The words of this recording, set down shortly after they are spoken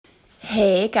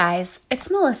Hey guys,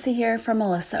 it's Melissa here from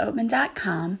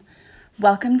melissaoatman.com.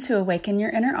 Welcome to Awaken Your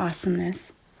Inner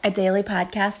Awesomeness, a daily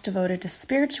podcast devoted to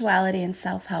spirituality and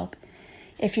self-help.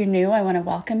 If you're new, I want to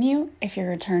welcome you. If you're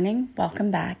returning,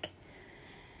 welcome back.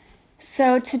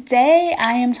 So today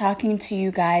I am talking to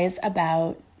you guys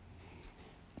about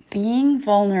being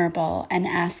vulnerable and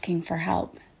asking for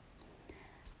help.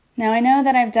 Now I know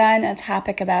that I've done a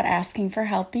topic about asking for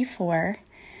help before,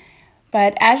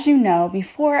 but as you know,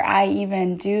 before I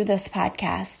even do this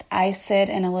podcast, I sit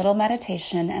in a little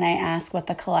meditation and I ask what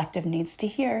the collective needs to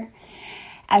hear.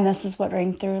 And this is what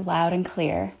rang through loud and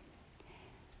clear.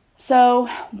 So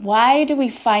why do we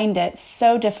find it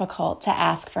so difficult to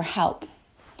ask for help?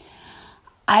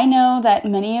 I know that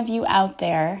many of you out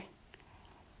there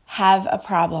have a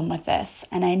problem with this.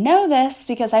 And I know this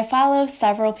because I follow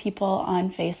several people on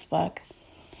Facebook.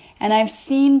 And I've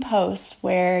seen posts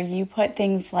where you put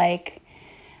things like,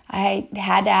 I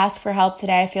had to ask for help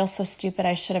today. I feel so stupid.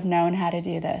 I should have known how to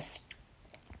do this.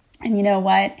 And you know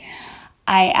what?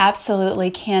 I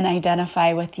absolutely can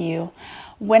identify with you.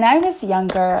 When I was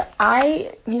younger,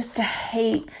 I used to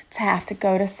hate to have to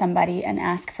go to somebody and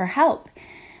ask for help.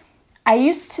 I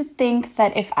used to think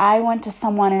that if I went to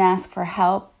someone and asked for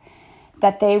help,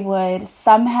 that they would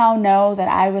somehow know that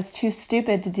I was too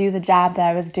stupid to do the job that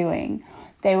I was doing.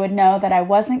 They would know that I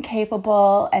wasn't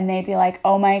capable, and they'd be like,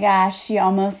 oh my gosh, she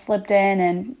almost slipped in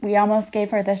and we almost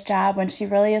gave her this job when she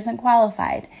really isn't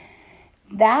qualified.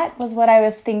 That was what I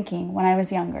was thinking when I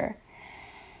was younger.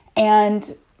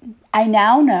 And I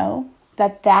now know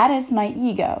that that is my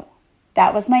ego.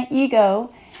 That was my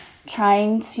ego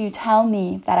trying to tell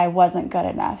me that I wasn't good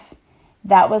enough.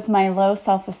 That was my low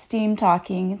self-esteem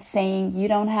talking, saying, you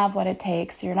don't have what it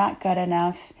takes, you're not good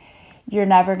enough. You're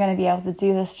never going to be able to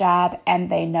do this job, and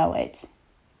they know it.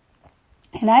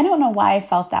 And I don't know why I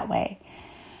felt that way.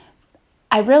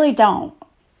 I really don't,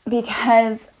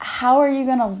 because how are you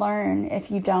going to learn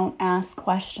if you don't ask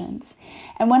questions?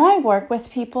 And when I work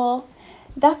with people,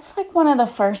 that's like one of the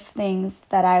first things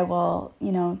that I will,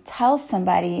 tell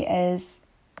somebody is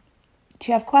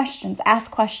to have questions,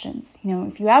 ask questions.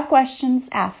 If you have questions,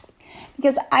 ask,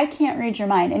 because I can't read your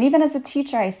mind. And even as a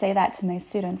teacher, I say that to my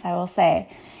students. I will say,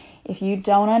 if you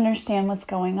don't understand what's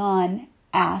going on,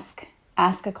 ask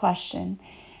a question.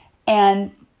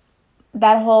 And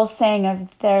that whole saying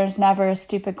of there's never a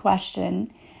stupid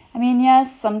question. I mean,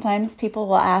 yes, sometimes people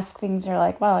will ask things you're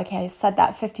like, well, okay, I said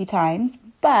that 50 times,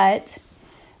 but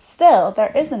still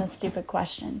there isn't a stupid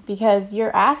question because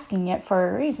you're asking it for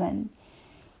a reason.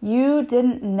 You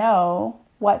didn't know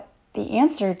what the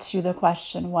answer to the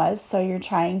question was, so you're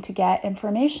trying to get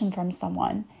information from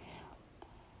someone.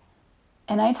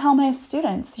 And I tell my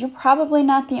students, you're probably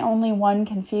not the only one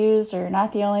confused or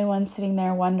not the only one sitting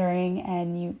there wondering,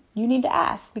 and you need to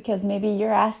ask because maybe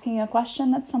you're asking a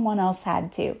question that someone else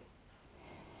had too.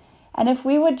 And if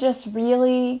we would just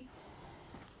really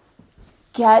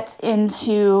get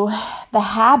into the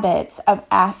habit of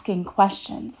asking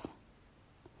questions,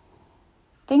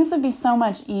 things would be so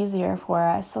much easier for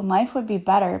us and life would be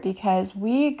better because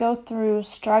we go through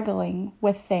struggling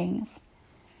with things.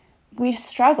 We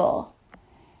struggle.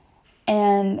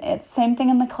 And it's the same thing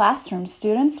in the classroom.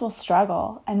 Students will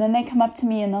struggle. And then they come up to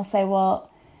me and they'll say, well,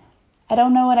 I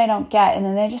don't know what I don't get. And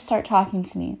then they just start talking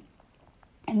to me.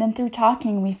 And then through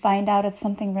talking, we find out it's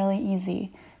something really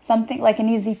easy. Something like an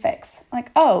easy fix.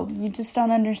 Like, oh, you just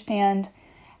don't understand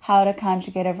how to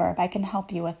conjugate a verb. I can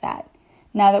help you with that.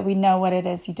 Now that we know what it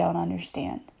is you don't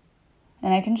understand.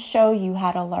 And I can show you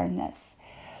how to learn this.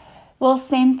 Well,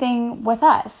 same thing with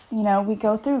us. We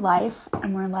go through life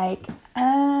and we're like,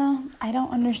 I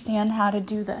don't understand how to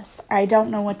do this. Or I don't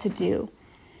know what to do.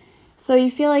 So you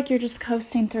feel like you're just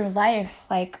coasting through life,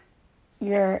 like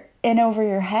you're in over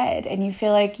your head and you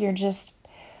feel like you're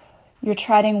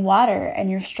treading water and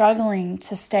you're struggling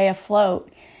to stay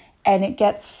afloat. And it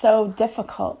gets so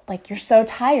difficult, like you're so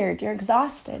tired, you're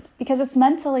exhausted because it's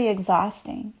mentally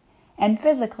exhausting and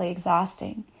physically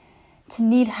exhausting to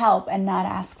need help and not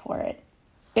ask for it.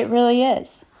 It really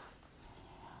is.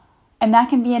 And that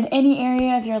can be in any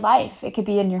area of your life. It could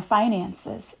be in your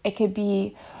finances. It could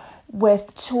be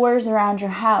with chores around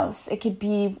your house. It could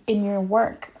be in your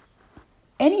work.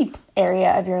 Any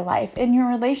area of your life, in your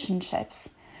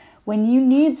relationships. When you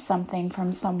need something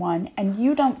from someone and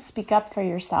you don't speak up for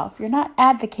yourself, you're not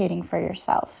advocating for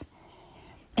yourself.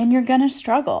 And you're going to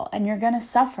struggle and you're going to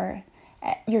suffer.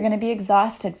 You're going to be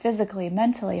exhausted physically,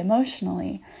 mentally,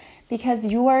 emotionally, because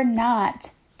you are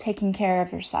not taking care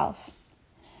of yourself.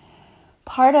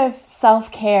 Part of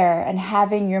self-care and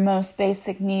having your most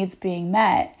basic needs being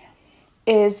met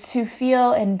is to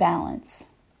feel in balance.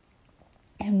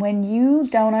 And when you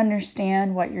don't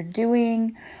understand what you're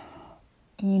doing,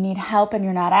 you need help and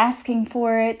you're not asking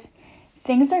for it,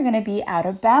 things are going to be out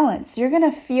of balance. You're going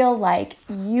to feel like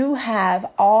you have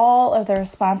all of the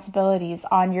responsibilities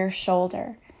on your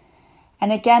shoulder.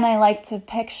 And again, I like to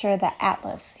picture the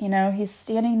Atlas. He's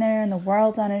standing there and the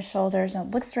world's on his shoulders and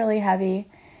it looks really heavy.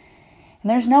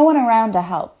 And there's no one around to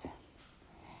help.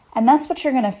 And that's what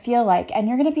you're going to feel like. And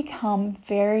you're going to become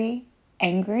very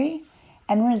angry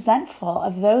and resentful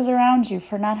of those around you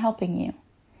for not helping you.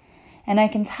 And I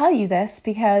can tell you this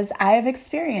because I have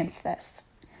experienced this.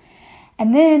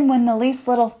 And then when the least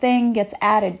little thing gets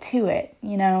added to it,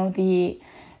 the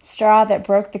straw that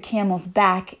broke the camel's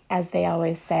back, as they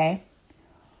always say,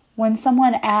 when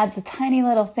someone adds a tiny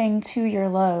little thing to your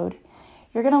load,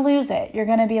 you're going to lose it. You're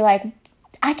going to be like,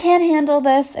 I can't handle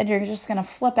this. And you're just going to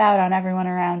flip out on everyone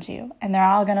around you. And they're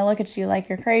all going to look at you like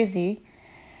you're crazy.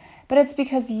 But it's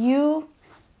because you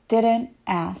didn't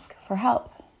ask for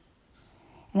help.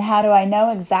 And how do I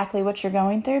know exactly what you're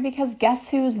going through? Because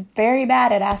guess who's very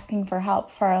bad at asking for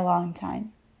help for a long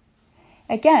time?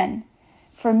 Again,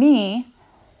 for me,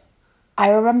 I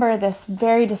remember this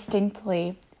very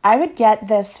distinctly. I would get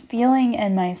this feeling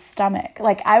in my stomach.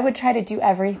 Like I would try to do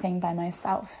everything by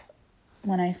myself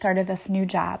when I started this new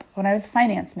job, when I was a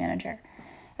finance manager.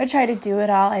 I would try to do it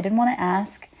all. I didn't want to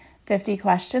ask 50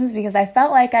 questions because I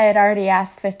felt like I had already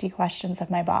asked 50 questions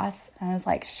of my boss. And I was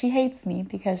like, she hates me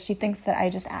because she thinks that I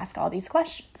just ask all these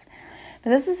questions. But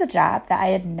this is a job that I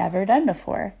had never done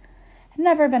before. I'd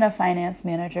never been a finance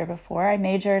manager before. I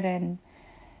majored in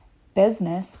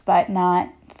business, but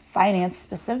not finance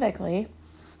specifically,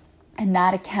 and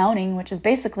not accounting, which is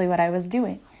basically what I was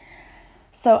doing.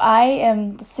 So I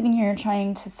am sitting here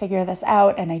trying to figure this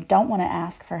out, and I don't want to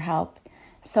ask for help.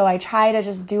 So I try to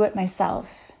just do it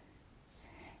myself.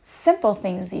 Simple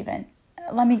things even.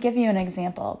 Let me give you an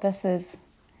example. This is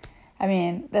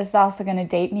also going to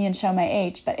date me and show my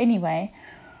age. But anyway,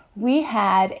 we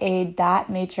had a dot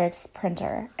matrix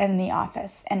printer in the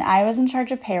office, and I was in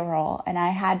charge of payroll, and I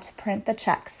had to print the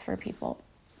checks for people.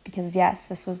 Because yes,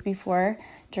 this was before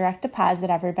direct deposit.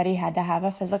 Everybody had to have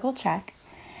a physical check.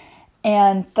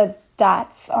 And the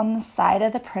dots on the side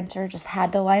of the printer just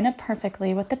had to line up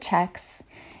perfectly with the checks.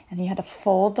 And you had to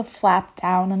fold the flap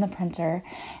down on the printer.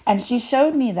 And she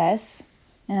showed me this.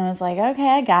 And I was like, okay,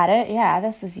 I got it. Yeah,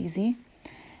 this is easy.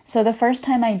 So the first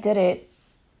time I did it,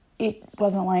 it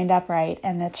wasn't lined up right.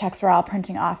 And the checks were all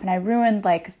printing off. And I ruined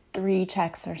like 3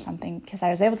 checks or something because I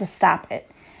was able to stop it.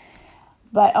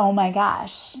 But oh my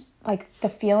gosh, like the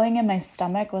feeling in my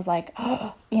stomach was like,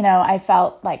 I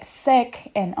felt like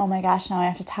sick. And oh my gosh, now I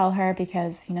have to tell her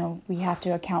because, we have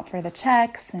to account for the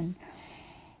checks.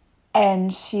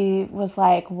 And she was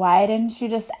like, why didn't you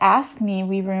just ask me?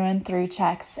 We ruined 3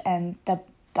 checks. And the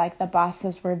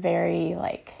bosses were the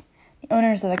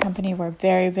owners of the company were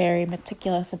very, very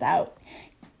meticulous about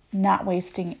not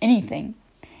wasting anything.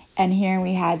 And here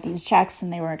we had these checks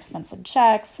and they were expensive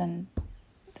checks and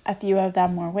a few of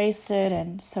them were wasted.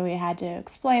 And so we had to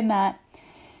explain that.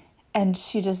 And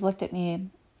she just looked at me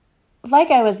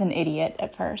like I was an idiot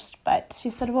at first. But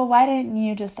she said, well, why didn't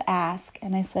you just ask?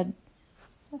 And I said,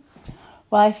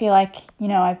 well, I feel like,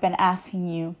 I've been asking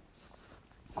you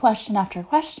question after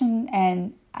question,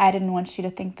 and I didn't want you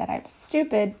to think that I was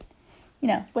stupid,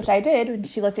 which I did when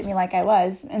she looked at me like I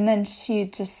was. And then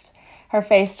her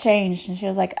face changed, and she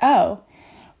was like, oh,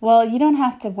 well, you don't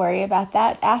have to worry about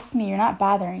that. Ask me. You're not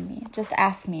bothering me. Just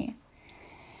ask me.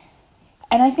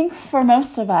 And I think for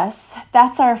most of us,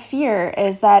 that's our fear,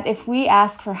 is that if we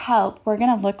ask for help, we're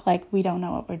going to look like we don't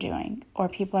know what we're doing, or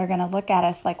people are going to look at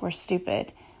us like we're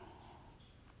stupid.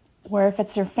 Where if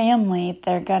it's your family,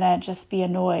 they're going to just be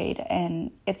annoyed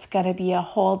and it's going to be a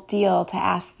whole deal to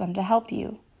ask them to help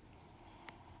you.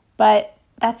 But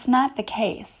that's not the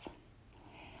case.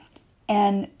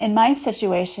 And in my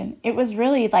situation, it was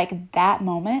really like that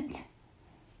moment.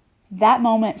 That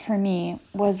moment for me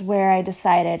was where I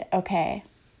decided, okay,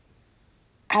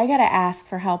 I got to ask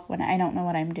for help when I don't know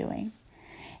what I'm doing.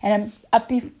 And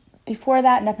before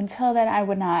that and up until then, I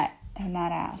would not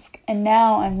ask. And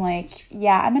now I'm like,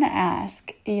 yeah, I'm going to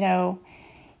ask.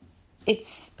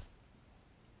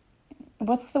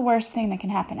 What's the worst thing that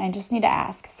can happen? I just need to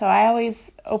ask. So I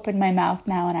always open my mouth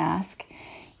now and ask.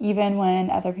 Even when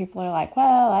other people are like,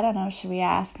 well, I don't know, should we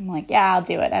ask? I'm like, yeah, I'll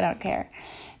do it. I don't care.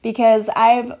 Because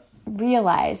I've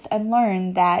realized and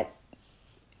learned that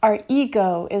our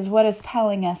ego is what is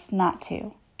telling us not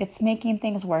to. It's making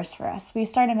things worse for us. We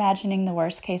start imagining the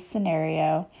worst case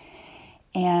scenario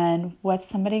and what's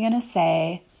somebody going to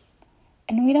say.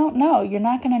 And we don't know. You're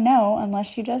not going to know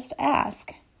unless you just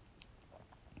ask.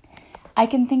 I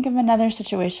can think of another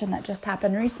situation that just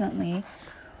happened recently.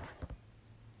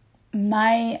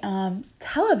 My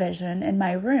television in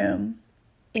my room,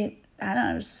 it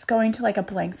was just going to like a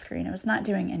blank screen. It was not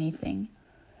doing anything.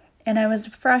 And I was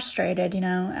frustrated,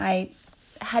 I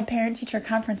had parent-teacher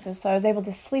conferences, so I was able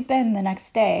to sleep in the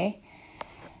next day,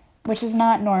 which is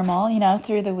not normal,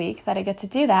 through the week that I get to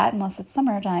do that unless it's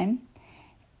summertime.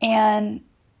 And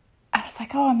I was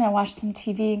like, I'm going to watch some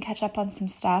TV and catch up on some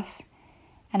stuff.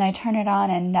 And I turn it on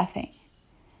and nothing.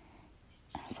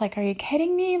 I was like, are you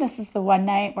kidding me? This is the one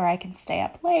night where I can stay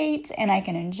up late and I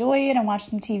can enjoy it and watch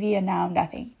some TV, and now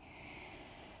nothing.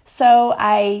 So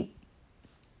I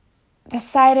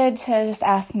decided to just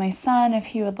ask my son if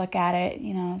he would look at it.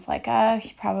 I was like,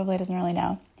 he probably doesn't really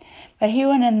know. But he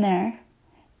went in there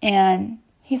and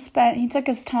he took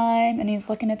his time and he's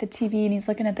looking at the TV and he's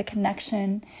looking at the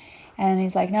connection. And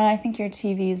he's like, no, I think your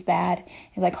TV is bad.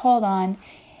 He's like, hold on.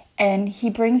 And he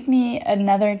brings me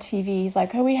another TV. He's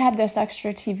like, we had this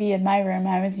extra TV in my room.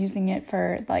 I was using it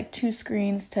for like 2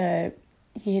 screens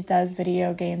he does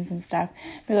video games and stuff.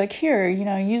 We're like, here,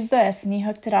 use this. And he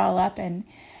hooked it all up. And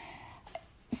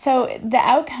so the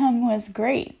outcome was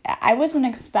great. I wasn't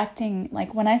expecting,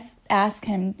 like when I asked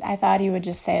him, I thought he would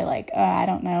just say like, I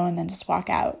don't know, and then just walk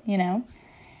out, And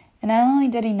not only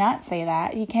did he not say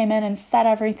that, he came in and set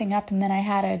everything up, and then I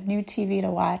had a new TV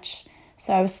to watch.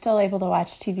 So I was still able to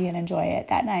watch TV and enjoy it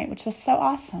that night, which was so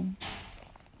awesome.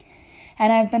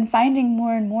 And I've been finding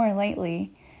more and more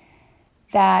lately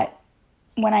that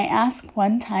when I ask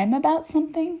one time about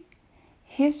something,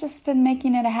 he's just been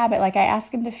making it a habit. Like I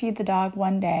asked him to feed the dog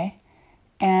one day,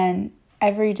 and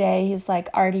every day he's like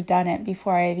already done it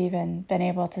before I've even been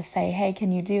able to say, hey,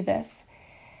 can you do this?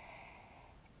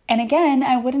 And again,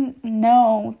 I wouldn't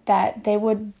know that they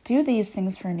would do these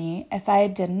things for me if I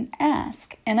didn't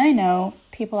ask. And I know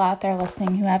people out there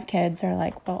listening who have kids are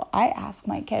like, well, I ask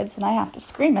my kids and I have to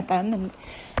scream at them and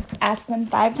ask them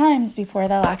 5 times before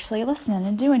they'll actually listen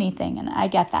and do anything. And I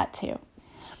get that too.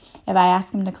 If I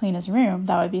ask him to clean his room,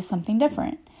 that would be something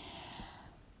different.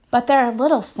 But there are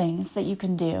little things that you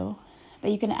can do,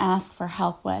 that you can ask for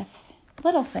help with.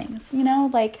 Little things,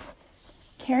 like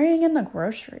carrying in the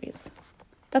groceries.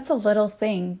 That's a little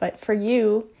thing, but for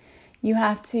you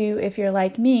have to, if you're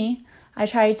like me, I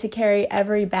try to carry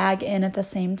every bag in at the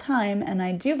same time, and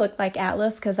I do look like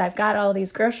Atlas because I've got all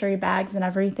these grocery bags and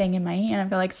everything in my hand. I've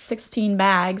got like 16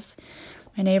 bags.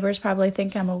 My neighbors probably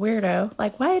think I'm a weirdo.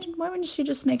 Like, why wouldn't she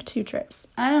just make 2 trips?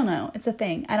 I don't know. It's a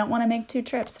thing. I don't want to make 2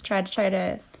 trips. I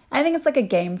think it's like a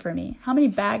game for me. How many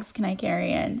bags can I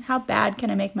carry in? How bad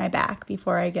can I make my back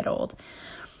before I get old?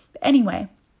 Anyway,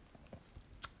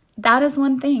 that is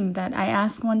one thing that I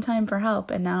asked one time for help,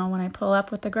 and now when I pull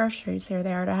up with the groceries, here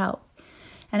they are to help.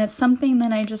 And it's something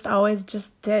that I just always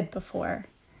just did before.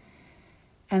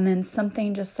 And then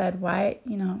something just said, why,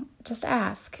 just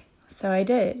ask. So I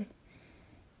did.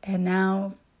 And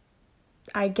now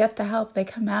I get the help. They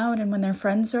come out, and when their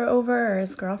friends are over or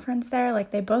his girlfriend's there, like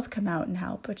they both come out and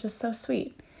help, which is so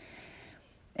sweet.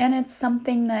 And it's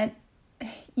something that,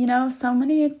 so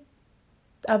many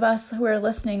of us who are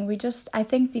listening, I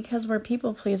think because we're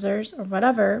people pleasers or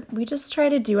whatever, we just try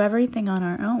to do everything on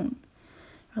our own.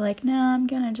 We're like, no, I'm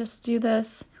going to just do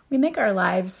this. We make our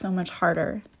lives so much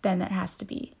harder than it has to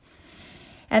be.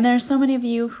 And there are so many of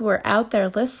you who are out there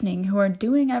listening who are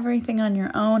doing everything on your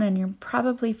own, and you're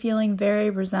probably feeling very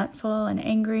resentful and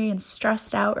angry and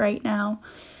stressed out right now.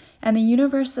 And the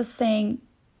universe is saying,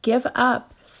 give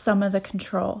up some of the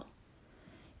control.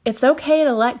 It's okay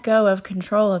to let go of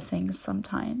control of things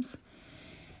sometimes.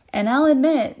 And I'll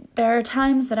admit, there are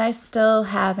times that I still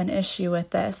have an issue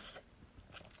with this.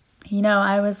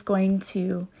 I was going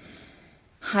to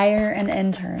hire an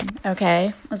intern, okay?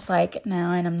 I was like,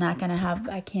 no, and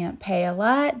I can't pay a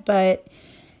lot, but,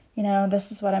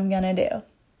 this is what I'm going to do.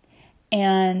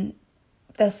 And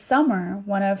this summer,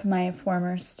 one of my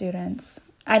former students,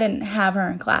 I didn't have her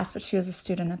in class, but she was a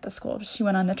student at the school. She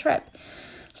went on the trip.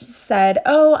 She said,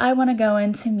 I want to go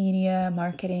into media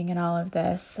marketing and all of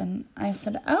this. And I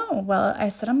said,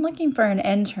 I'm looking for an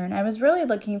intern. I was really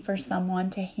looking for someone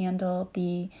to handle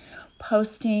the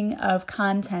posting of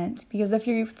content, because if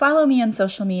you follow me on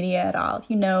social media at all,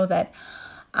 you know that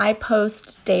I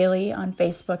post daily on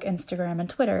Facebook, Instagram, and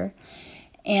Twitter.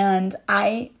 And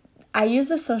I use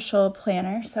a social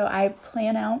planner, so I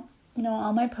plan out,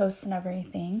 all my posts and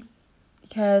everything,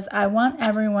 because I want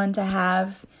everyone to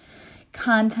have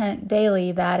content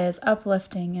daily that is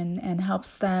uplifting and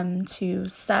helps them to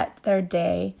set their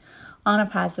day on a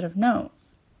positive note.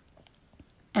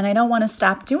 And I don't want to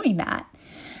stop doing that.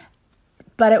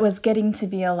 But it was getting to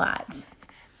be a lot.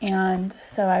 And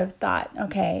so I thought,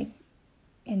 okay,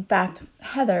 in fact,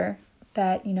 Heather,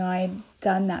 that, I'd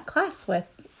done that class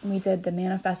with, we did the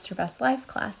Manifest Your Best Life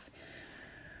class.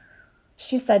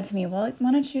 She said to me, well,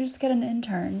 why don't you just get an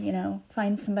intern,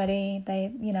 find somebody, they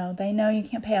know you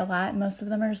can't pay a lot. Most of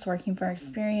them are just working for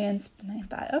experience. And I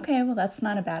thought, okay, well, that's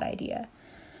not a bad idea.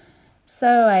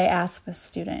 So I asked the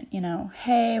student,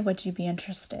 hey, would you be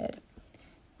interested?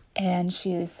 And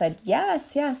she said,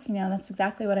 yes, that's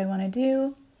exactly what I want to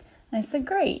do. And I said,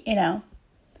 great,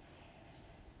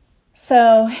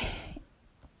 So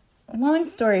long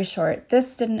story short,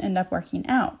 this didn't end up working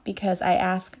out because I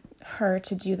asked her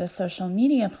to do the social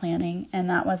media planning, and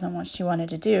that wasn't what she wanted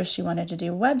to do. She wanted to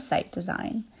do website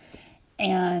design.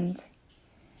 And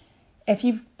if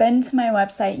you've been to my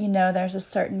website, there's a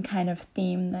certain kind of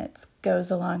theme that goes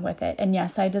along with it. And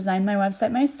yes, I designed my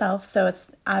website myself, so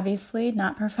it's obviously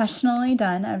not professionally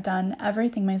done. I've done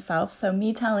everything myself. So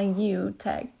me telling you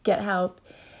to get help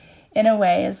in a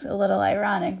way is a little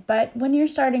ironic. But when you're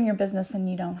starting your business and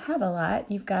you don't have a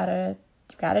lot, you've got to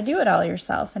do it all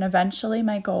yourself. And eventually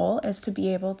my goal is to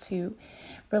be able to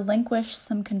relinquish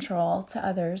some control to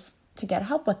others to get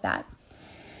help with that.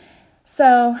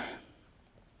 So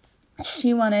she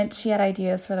had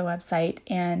ideas for the website,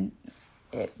 and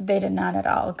they did not at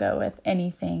all go with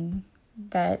anything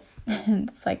that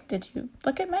it's like, did you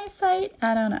look at my site?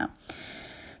 I don't know.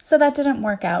 So that didn't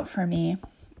work out for me.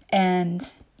 And,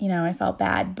 I felt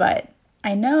bad, but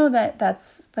I know that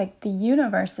that's like the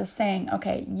universe is saying,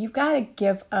 okay, you've got to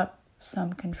give up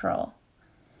some control.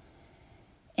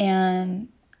 And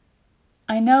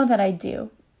I know that I do.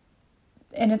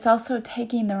 And it's also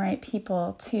taking the right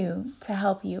people to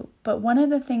help you. But one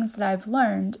of the things that I've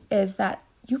learned is that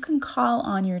you can call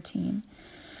on your team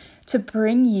to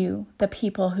bring you the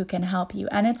people who can help you.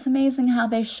 And it's amazing how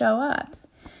they show up.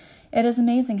 It is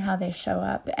amazing how they show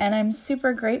up. And I'm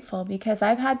super grateful because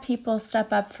I've had people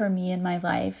step up for me in my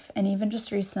life, and even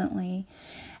just recently,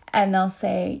 and they'll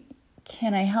say,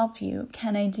 can I help you?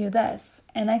 Can I do this?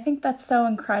 And I think that's so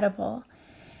incredible.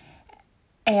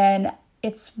 And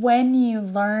it's when you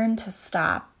learn to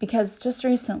stop, because just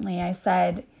recently I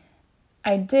said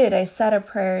a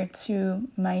prayer to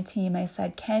my team. I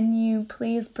said, can you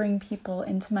please bring people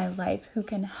into my life who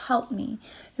can help me,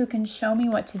 who can show me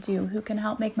what to do, who can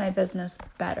help make my business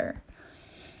better?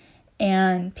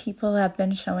 And people have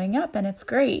been showing up, and it's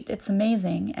great. It's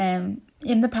amazing. And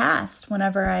in the past,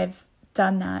 whenever I've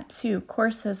done that too,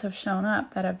 courses have shown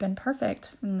up that have been perfect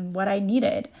from what I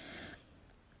needed.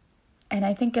 And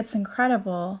I think it's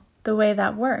incredible the way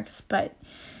that works. But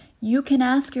you can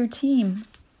ask your team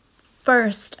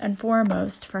first and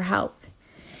foremost for help,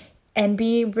 and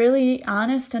be really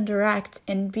honest and direct,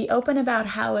 and be open about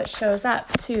how it shows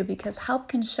up too, because help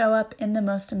can show up in the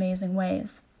most amazing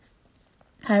ways.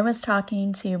 I was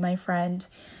talking to my friend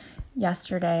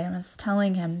yesterday, and I was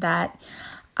telling him that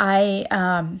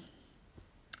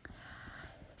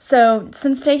so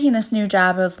since taking this new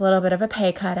job, it was a little bit of a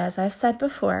pay cut, as I've said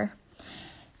before.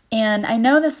 And I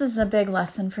know this is a big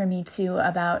lesson for me too,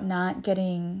 about not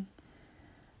getting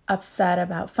upset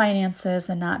about finances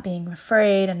and not being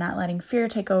afraid and not letting fear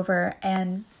take over,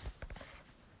 and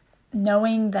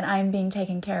knowing that I'm being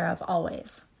taken care of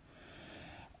always.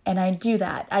 And I do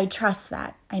that. I trust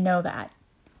that. I know that.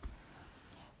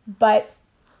 But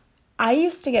I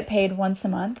used to get paid once a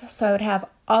month, so I would have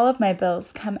all of my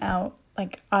bills come out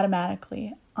like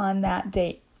automatically on that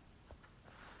date.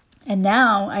 And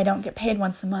now I don't get paid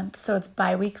once a month, so it's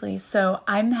bi-weekly. So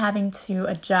I'm having to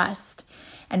adjust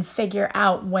and figure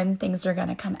out when things are going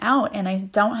to come out. And I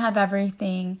don't have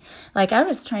everything. Like, I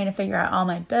was trying to figure out all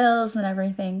my bills and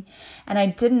everything. And I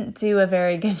didn't do a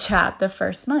very good job the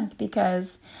first month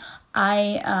because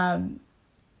I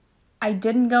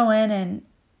didn't go in and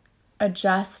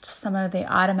adjust some of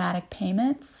the automatic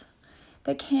payments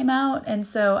that came out. And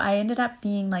so I ended up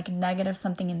being like negative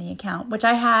something in the account, which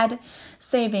I had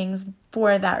savings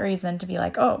for that reason to be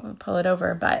like, oh, pull it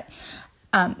over. But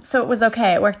so it was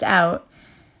okay. It worked out.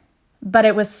 But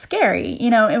it was scary.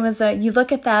 It was you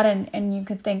look at that and you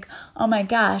could think, oh my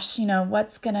gosh,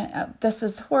 this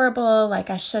is horrible. Like,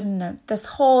 I shouldn't have, this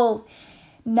whole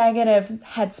negative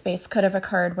headspace could have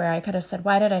occurred where I could have said,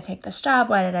 why did I take this job?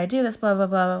 Why did I do this? Blah, blah,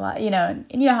 blah, blah, blah. And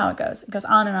you know how it goes. It goes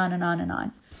on and on and on and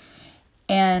on.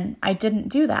 And I didn't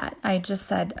do that. I just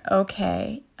said,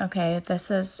 okay,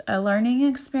 this is a learning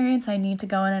experience. I need to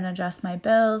go in and adjust my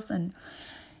bills and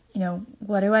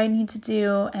what do I need to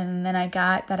do? And then I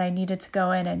got that I needed to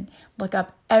go in and look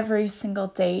up every single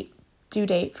due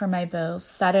date for my bills,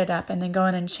 set it up, and then go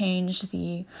in and change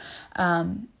the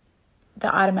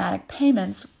the automatic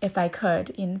payments if I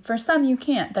could. And for some, you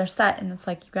can't. They're set, and it's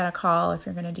like you got to call if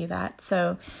you're going to do that.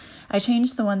 So I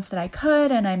changed the ones that I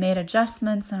could, and I made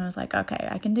adjustments, and I was like, okay,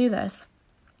 I can do this.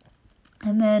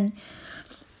 And then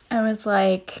I was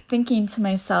like thinking to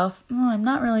myself, I'm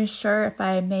not really sure if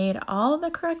I made all the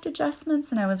correct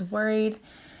adjustments, and I was worried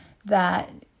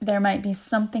that there might be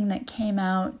something that came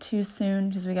out too soon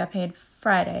because we get paid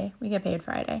Friday.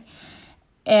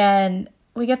 And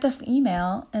we get this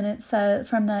email, and it says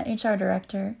from the HR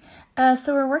director,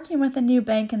 so we're working with a new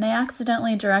bank, and they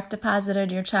accidentally direct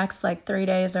deposited your checks like 3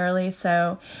 days early.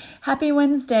 So happy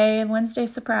Wednesday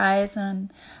surprise.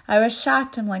 And I was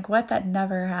shocked. I'm like, what? That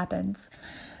never happens.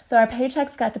 So our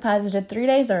paychecks got deposited 3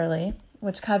 days early,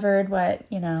 which covered what,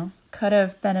 could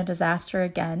have been a disaster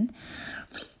again.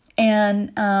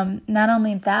 And not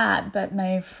only that, but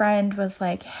my friend was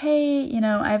like, hey,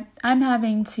 I'm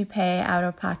having to pay out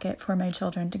of pocket for my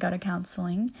children to go to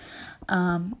counseling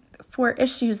for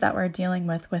issues that we're dealing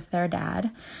with their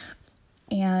dad.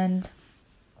 And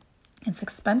it's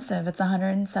expensive. It's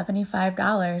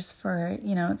 $175 for,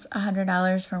 it's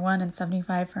 $100 for one and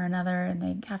 $75 for another. And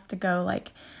they have to go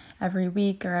like every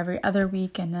week or every other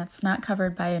week. And that's not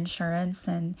covered by insurance.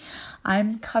 And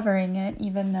I'm covering it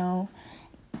even though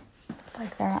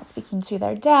like they're not speaking to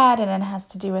their dad, and it has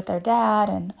to do with their dad,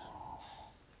 and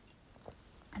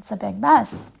it's a big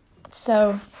mess.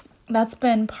 So that's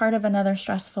been part of another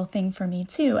stressful thing for me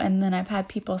too. And then I've had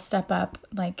people step up,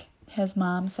 like his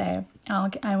mom say,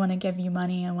 I want to give you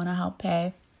money, I want to help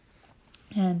pay.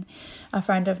 And a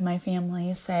friend of my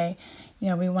family say, we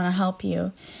want to help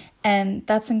you. And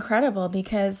that's incredible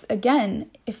because, again,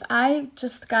 if I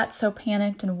just got so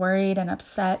panicked and worried and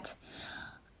upset,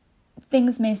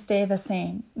 things may stay the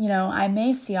same. I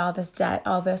may see all this debt,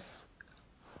 all this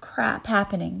crap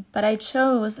happening, but I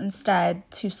chose instead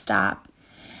to stop,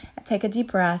 take a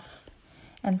deep breath,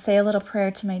 and say a little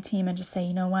prayer to my team and just say,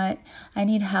 you know what, I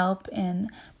need help, and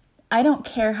I don't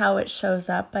care how it shows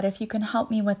up, but if you can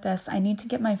help me with this, I need to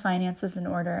get my finances in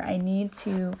order. I need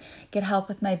to get help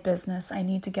with my business. I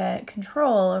need to get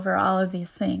control over all of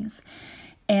these things.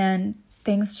 And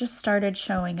things just started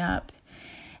showing up.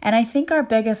 And I think our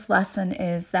biggest lesson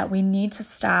is that we need to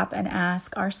stop and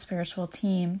ask our spiritual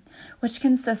team, which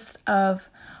consists of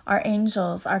our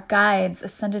angels, our guides,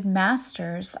 ascended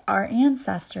masters, our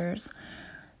ancestors,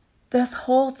 this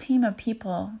whole team of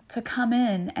people to come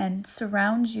in and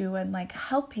surround you and like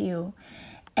help you.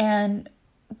 And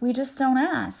we just don't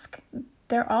ask.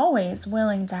 They're always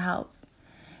willing to help,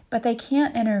 but they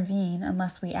can't intervene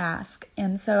unless we ask.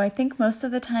 And so I think most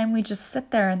of the time we just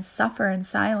sit there and suffer in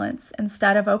silence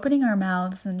instead of opening our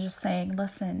mouths and just saying,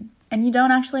 listen. And you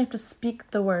don't actually have to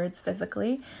speak the words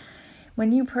physically.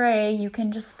 When you pray, you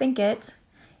can just think it.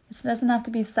 It doesn't have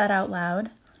to be said out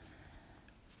loud.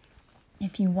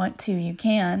 If you want to, you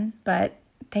can, but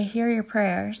they hear your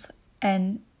prayers.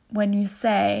 And when you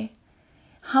say,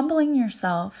 humbling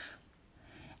yourself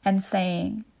and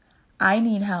saying, I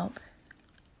need help,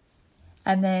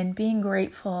 and then being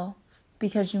grateful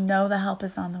because you know the help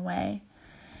is on the way,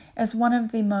 is one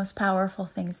of the most powerful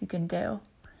things you can do.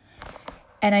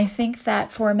 And I think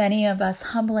that for many of us,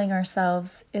 humbling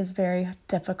ourselves is very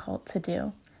difficult to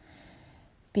do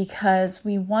because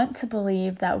we want to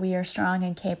believe that we are strong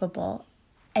and capable.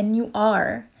 And you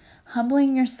are.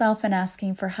 Humbling yourself and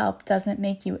asking for help doesn't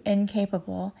make you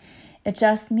incapable. It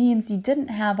just means you didn't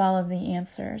have all of the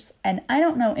answers. And I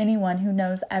don't know anyone who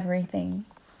knows everything.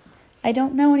 I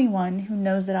don't know anyone who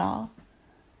knows it all.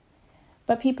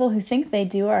 But people who think they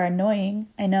do are annoying.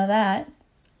 I know that.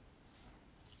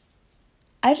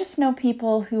 I just know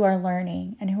people who are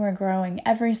learning and who are growing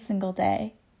every single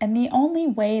day. And the only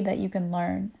way that you can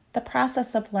learn, the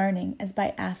process of learning, is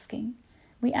by asking.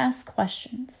 We ask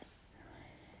questions.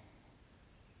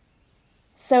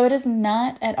 So it is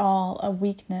not at all a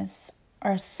weakness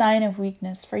or a sign of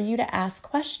weakness for you to ask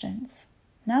questions.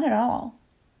 Not at all.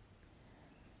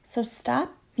 So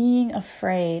stop being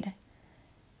afraid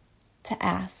to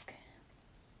ask.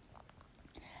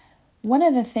 One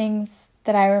of the things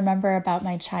that I remember about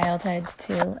my childhood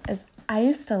too is I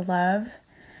used to love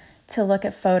to look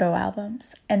at photo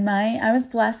albums. And I was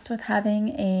blessed with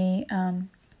having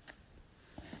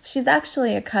she's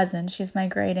actually a cousin. She's my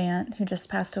great aunt who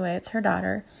just passed away. It's her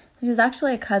daughter. So she was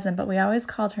actually a cousin, but we always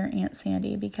called her Aunt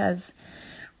Sandy because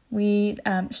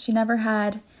she never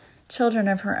had children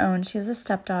of her own. She has a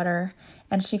stepdaughter,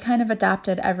 and she kind of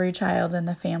adopted every child in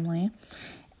the family.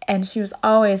 And she was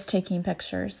always taking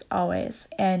pictures, always.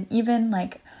 And even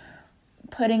like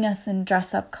putting us in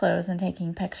dress-up clothes and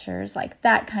taking pictures, like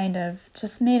that kind of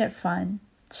just made it fun.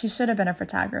 She should have been a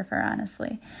photographer,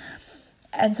 honestly.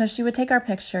 And so she would take our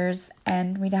pictures,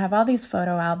 and we'd have all these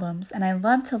photo albums, and I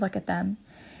loved to look at them.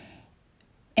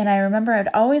 And I remember I'd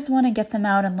always want to get them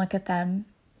out and look at them.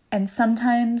 And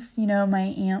sometimes,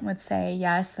 my aunt would say,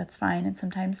 yes, that's fine. And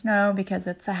sometimes no, because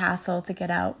it's a hassle to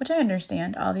get out, which I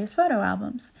understand, all these photo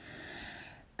albums.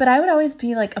 But I would always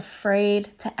be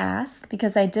afraid to ask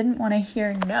because I didn't want to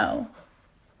hear no.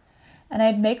 And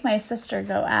I'd make my sister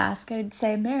go ask. I'd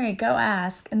say, Mary, go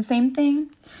ask. And same thing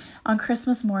on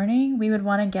Christmas morning, we would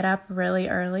want to get up really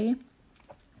early.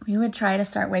 We would try to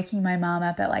start waking my mom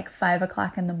up at 5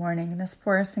 o'clock in the morning. This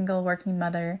poor single working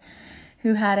mother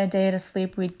who had a day to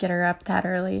sleep, we'd get her up that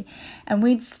early. And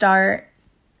we'd start,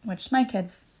 which my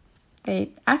kids, I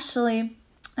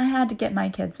had to get my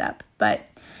kids up, but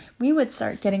we would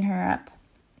start getting her up.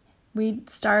 We'd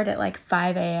start at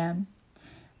 5 a.m.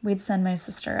 We'd send my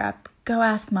sister up. Go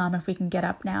ask Mom if we can get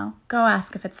up now. Go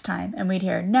ask if it's time. And we'd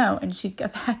hear no, and she'd go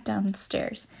back down the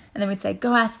stairs. And then we'd say,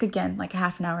 go ask again, a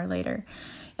half an hour later.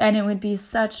 And it would be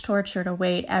such torture to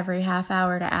wait every half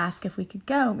hour to ask if we could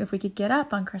get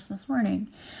up on Christmas morning.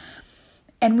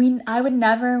 And I would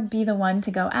never be the one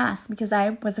to go ask because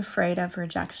I was afraid of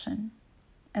rejection.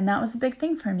 And that was a big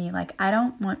thing for me. I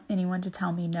don't want anyone to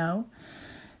tell me no.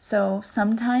 So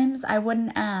sometimes I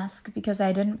wouldn't ask because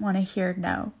I didn't want to hear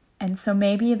no. And so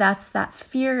maybe that's that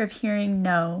fear of hearing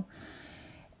no.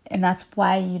 And that's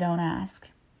why you don't ask.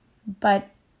 But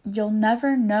you'll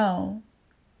never know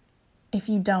if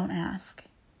you don't ask.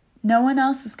 No one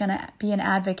else is going to be an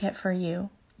advocate for you.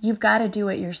 You've got to do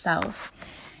it yourself.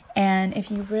 And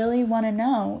if you really want to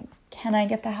know, can I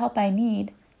get the help I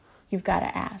need? You've got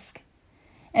to ask.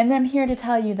 And I'm here to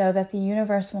tell you, though, that the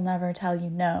universe will never tell you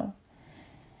no.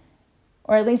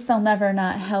 Or at least they'll never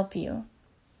not help you.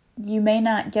 You may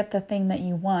not get the thing that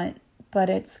you want, but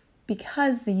it's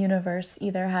because the universe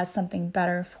either has something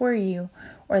better for you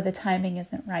or the timing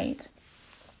isn't right.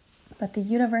 But the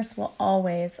universe will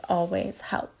always, always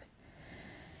help.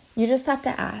 You just have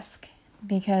to ask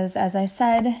because, as I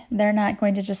said, they're not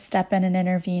going to just step in and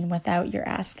intervene without your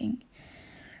asking.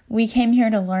 We came here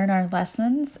to learn our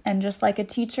lessons, and just like a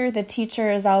teacher, the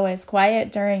teacher is always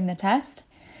quiet during the test.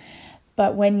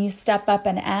 But when you step up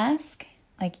and ask,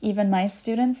 even my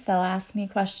students, they'll ask me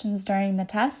questions during the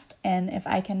test, and if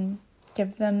I can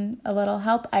give them a little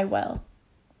help, I will.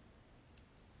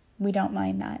 We don't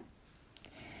mind that.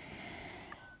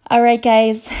 All right,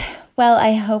 guys. Well,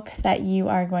 I hope that you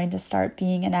are going to start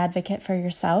being an advocate for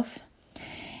yourself.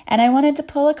 And I wanted to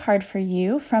pull a card for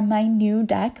you from my new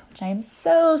deck, which I am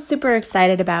so super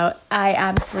excited about. I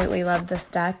absolutely love this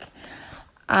deck.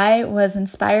 I was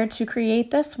inspired to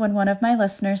create this when one of my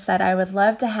listeners said I would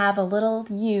love to have a little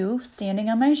you standing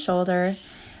on my shoulder,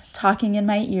 talking in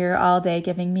my ear all day,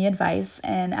 giving me advice.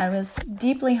 And I was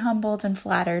deeply humbled and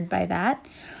flattered by that.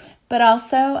 But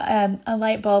also, a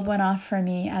light bulb went off for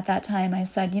me at that time. I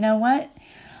said, you know what?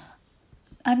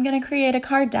 I'm going to create a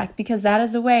card deck because that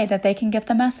is a way that they can get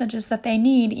the messages that they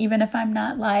need, even if I'm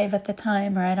not live at the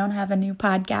time or I don't have a new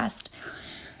podcast.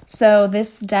 So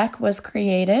this deck was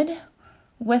created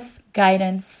with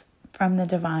guidance from the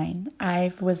divine.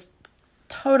 I was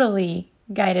totally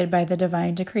guided by the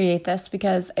divine to create this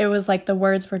because it was like the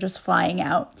words were just flying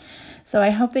out. So I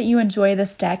hope that you enjoy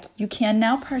this deck. You can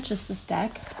now purchase this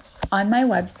deck on my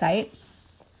website.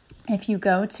 If you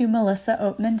go to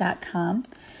melissaoatman.com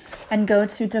and go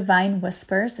to Divine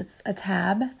Whispers, it's a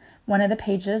tab, one of the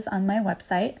pages on my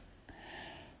website.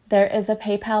 There is a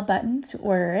PayPal button to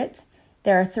order it.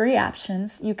 There are 3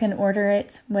 options. You can order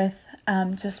it with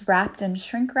just wrapped in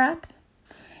shrink wrap,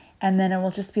 and then it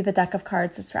will just be the deck of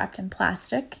cards that's wrapped in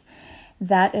plastic.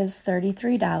 That is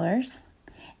 $33.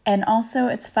 And also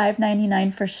it's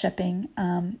 $5.99 for shipping.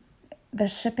 The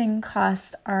shipping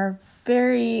costs are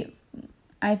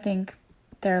I think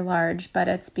they're large, but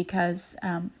it's because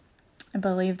I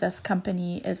believe this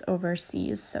company is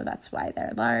overseas, so that's why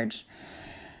they're large.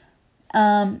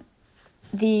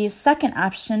 The second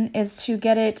option is to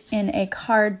get it in a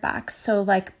card box. So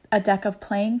like a deck of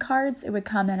playing cards, it would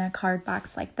come in a card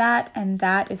box like that, and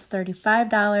that is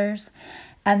 $35.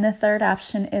 And the third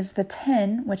option is the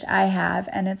tin, which I have,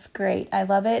 and it's great. I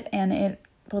love it, and it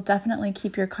will definitely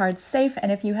keep your cards safe. And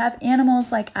if you have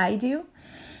animals like I do,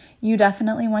 you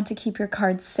definitely want to keep your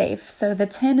cards safe. So the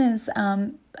tin is,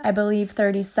 I believe,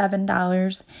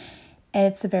 $37.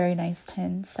 It's a very nice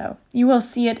tin. So you will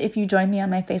see it if you join me on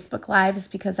my Facebook Lives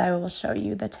because I will show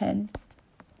you the tin.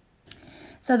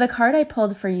 So the card I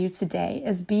pulled for you today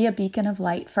is Be a Beacon of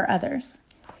Light for Others.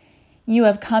 You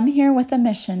have come here with a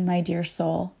mission, my dear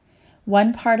soul.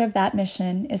 One part of that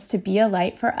mission is to be a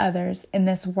light for others in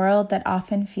this world that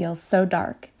often feels so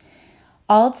dark.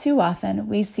 All too often,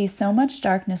 we see so much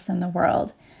darkness in the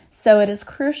world, so it is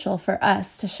crucial for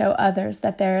us to show others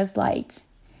that there is light.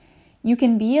 You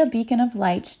can be a beacon of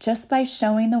light just by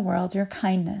showing the world your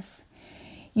kindness.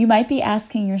 You might be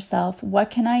asking yourself, what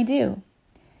can I do?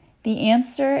 The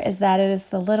answer is that it is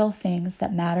the little things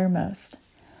that matter most.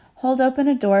 Hold open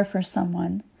a door for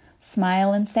someone,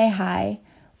 smile and say hi,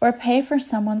 or pay for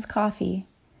someone's coffee.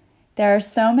 There are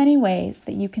so many ways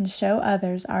that you can show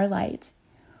others our light.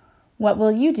 What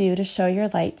will you do to show your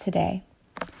light today?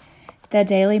 The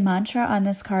daily mantra on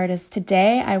this card is,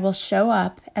 today I will show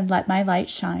up and let my light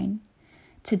shine.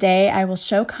 Today I will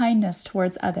show kindness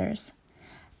towards others.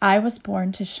 I was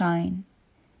born to shine.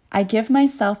 I give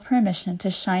myself permission to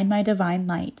shine my divine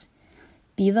light.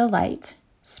 Be the light.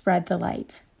 Spread the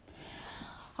light.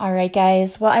 All right,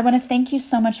 guys. Well, I want to thank you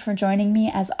so much for joining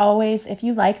me. As always, if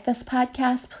you like this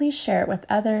podcast, please share it with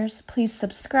others. Please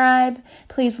subscribe.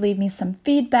 Please leave me some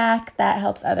feedback. That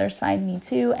helps others find me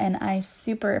too. And I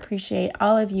super appreciate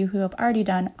all of you who have already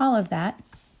done all of that.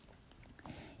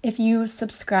 If you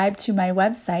subscribe to my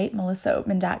website,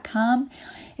 melissaoatman.com,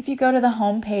 if you go to the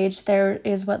homepage, there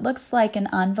is what looks like an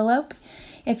envelope.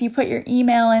 If you put your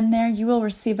email in there, you will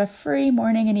receive a free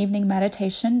morning and evening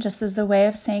meditation just as a way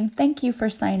of saying thank you for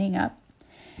signing up.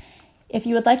 If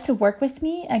you would like to work with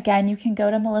me, again, you can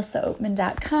go to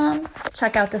melissaoatman.com,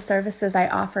 check out the services I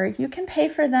offer. You can pay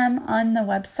for them on the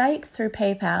website through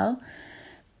PayPal.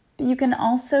 But you can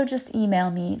also just email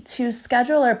me. To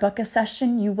schedule or book a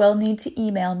session, you will need to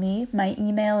email me. My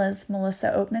email is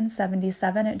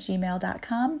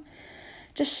melissaoatman77@gmail.com.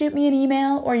 Just shoot me an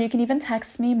email, or you can even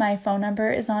text me. My phone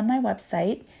number is on my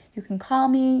website. You can call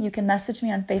me, you can message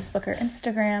me on Facebook or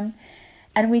Instagram,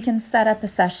 and we can set up a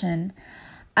session.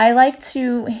 I like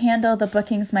to handle the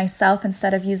bookings myself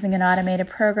instead of using an automated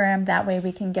program. That way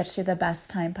we can get you the best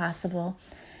time possible.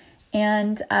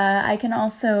 And I can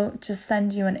also just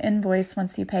send you an invoice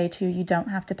once you pay too. You don't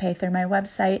have to pay through my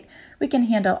website. We can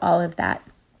handle all of that.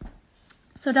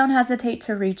 So don't hesitate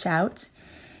to reach out.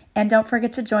 And don't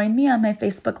forget to join me on my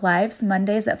Facebook Lives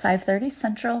Mondays at 5:30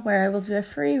 Central, where I will do a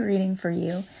free reading for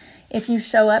you. If you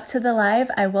show up to the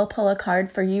live, I will pull a card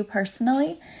for you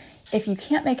personally. If you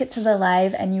can't make it to the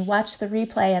live and you watch the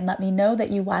replay and let me know that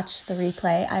you watched the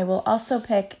replay, I will also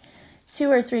pick 2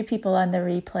 or 3 people on the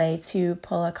replay to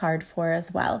pull a card for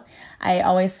as well. I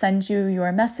always send you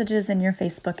your messages in your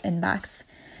Facebook inbox.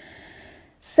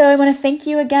 So I want to thank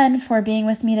you again for being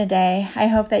with me today. I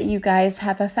hope that you guys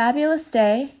have a fabulous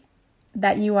day,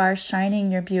 that you are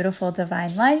shining your beautiful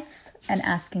divine lights and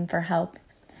asking for help.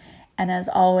 And as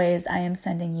always, I am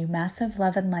sending you massive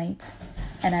love and light,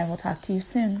 and I will talk to you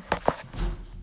soon.